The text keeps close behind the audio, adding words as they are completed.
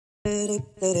What a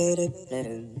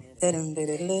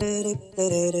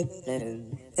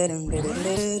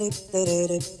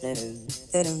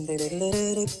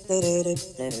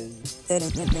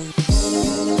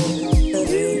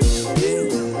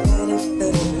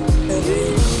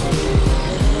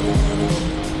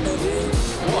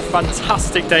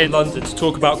fantastic day in London to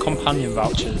talk about companion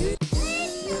vouchers.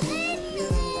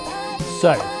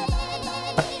 So,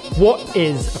 what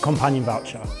is a companion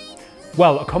voucher?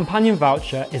 Well, a companion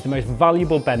voucher is the most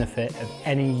valuable benefit of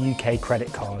any UK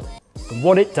credit card. And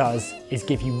what it does is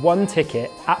give you one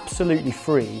ticket absolutely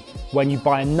free when you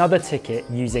buy another ticket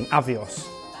using Avios.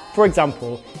 For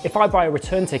example, if I buy a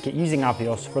return ticket using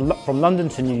Avios from London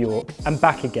to New York and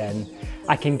back again,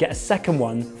 I can get a second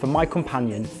one for my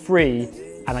companion free,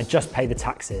 and I just pay the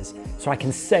taxes. So I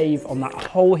can save on that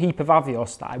whole heap of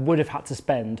Avios that I would have had to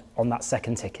spend on that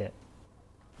second ticket.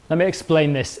 Let me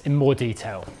explain this in more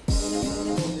detail.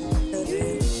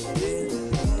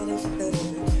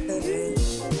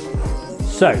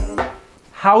 So,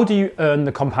 how do you earn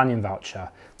the companion voucher?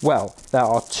 Well, there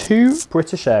are two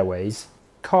British Airways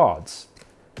cards.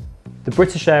 The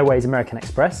British Airways American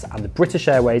Express and the British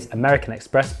Airways American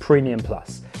Express Premium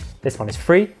Plus. This one is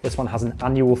free, this one has an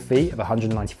annual fee of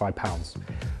 £195.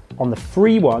 On the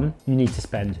free one, you need to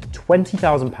spend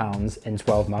 £20,000 in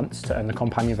 12 months to earn the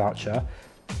companion voucher.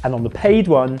 And on the paid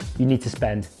one, you need to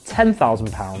spend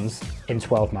 £10,000 in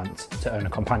 12 months to earn a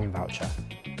companion voucher.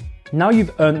 Now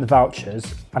you've earned the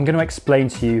vouchers, I'm going to explain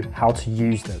to you how to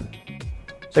use them.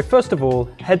 So first of all,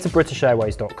 head to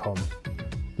britishairways.com.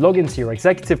 Log into your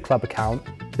Executive Club account.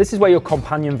 This is where your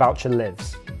companion voucher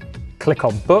lives. Click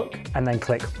on Book and then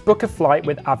click Book a Flight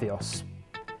with Avios.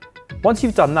 Once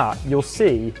you've done that, you'll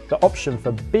see the option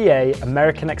for BA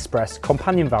American Express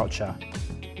Companion Voucher.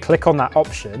 Click on that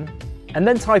option and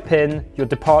then type in your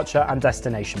departure and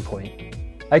destination point.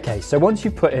 Okay, so once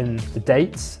you've put in the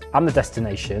dates and the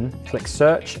destination, click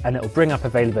search and it'll bring up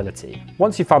availability.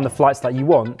 Once you've found the flights that you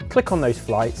want, click on those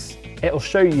flights, it'll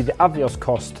show you the Avios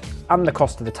cost and the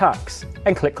cost of the tax,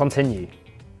 and click continue.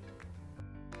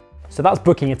 So that's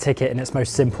booking a ticket in its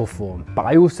most simple form, but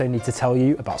I also need to tell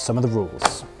you about some of the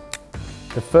rules.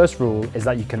 The first rule is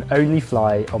that you can only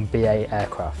fly on BA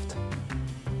aircraft.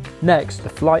 Next, the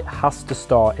flight has to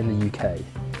start in the UK,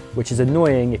 which is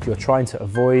annoying if you're trying to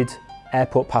avoid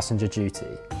airport passenger duty.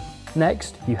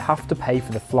 Next, you have to pay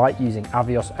for the flight using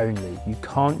Avios only. You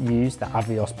can't use the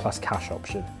Avios plus cash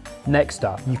option. Next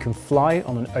up, you can fly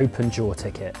on an open jaw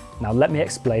ticket. Now let me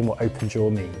explain what open jaw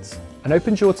means. An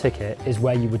open jaw ticket is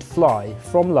where you would fly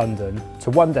from London to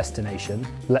one destination,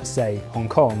 let's say Hong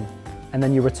Kong, and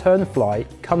then your return flight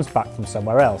comes back from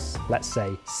somewhere else, let's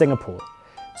say Singapore.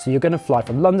 So you're going to fly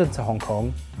from London to Hong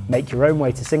Kong, make your own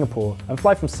way to Singapore, and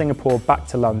fly from Singapore back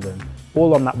to London,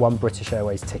 all on that one British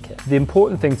Airways ticket. The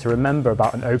important thing to remember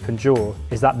about an open jaw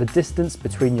is that the distance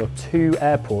between your two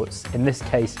airports, in this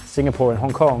case Singapore and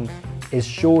Hong Kong, is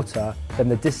shorter than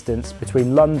the distance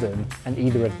between London and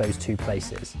either of those two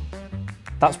places.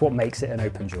 That's what makes it an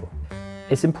open jaw.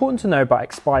 It's important to know about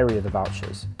expiry of the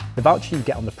vouchers. The voucher you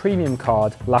get on the premium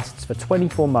card lasts for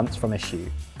 24 months from issue,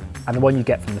 and the one you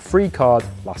get from the free card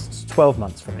lasts 12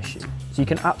 months from issue. So you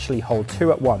can actually hold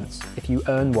two at once if you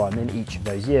earn one in each of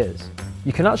those years.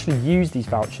 You can actually use these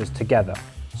vouchers together,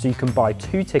 so you can buy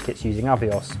two tickets using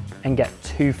Avios and get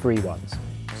two free ones.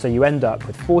 So you end up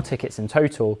with 4 tickets in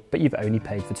total, but you've only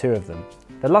paid for 2 of them.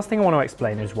 The last thing I want to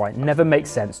explain is why it never makes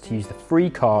sense to use the free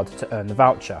card to earn the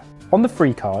voucher. On the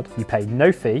free card, you pay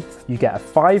no fee, you get a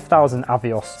 5,000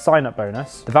 Avios sign-up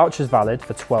bonus, the voucher's valid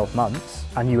for 12 months,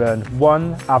 and you earn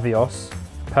 1 Avios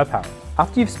per pound.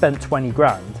 After you've spent 20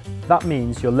 grand, that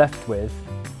means you're left with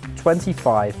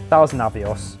 25,000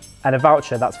 Avios and a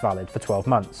voucher that's valid for 12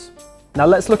 months. Now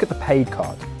let's look at the paid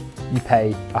card. You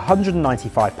pay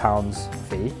 £195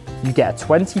 fee, you get a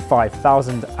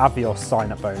 25,000 Avios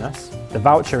sign-up bonus, the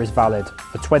voucher is valid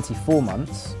for 24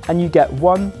 months, and you get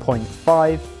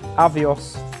 1.5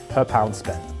 Avios per pound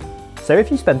spent. So if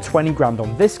you spend 20 grand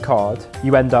on this card,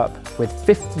 you end up with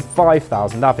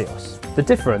 55,000 Avios. The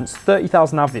difference,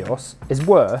 30,000 Avios, is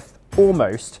worth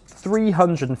almost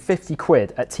 350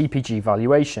 quid at TPG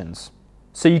valuations.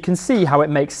 So you can see how it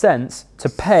makes sense to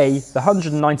pay the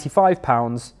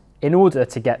 £195 in order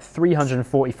to get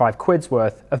 345 quid's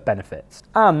worth of benefits.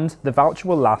 And the voucher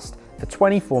will last for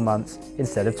 24 months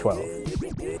instead of 12.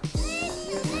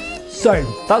 So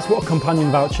that's what a companion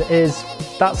voucher is,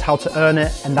 that's how to earn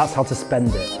it, and that's how to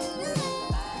spend it.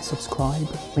 Subscribe,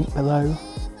 link below.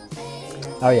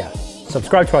 Oh yeah,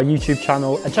 subscribe to our YouTube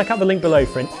channel and check out the link below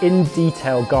for an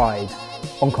in-detail guide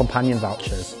on companion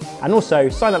vouchers. And also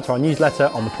sign up to our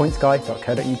newsletter on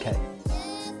thepointsguy.co.uk.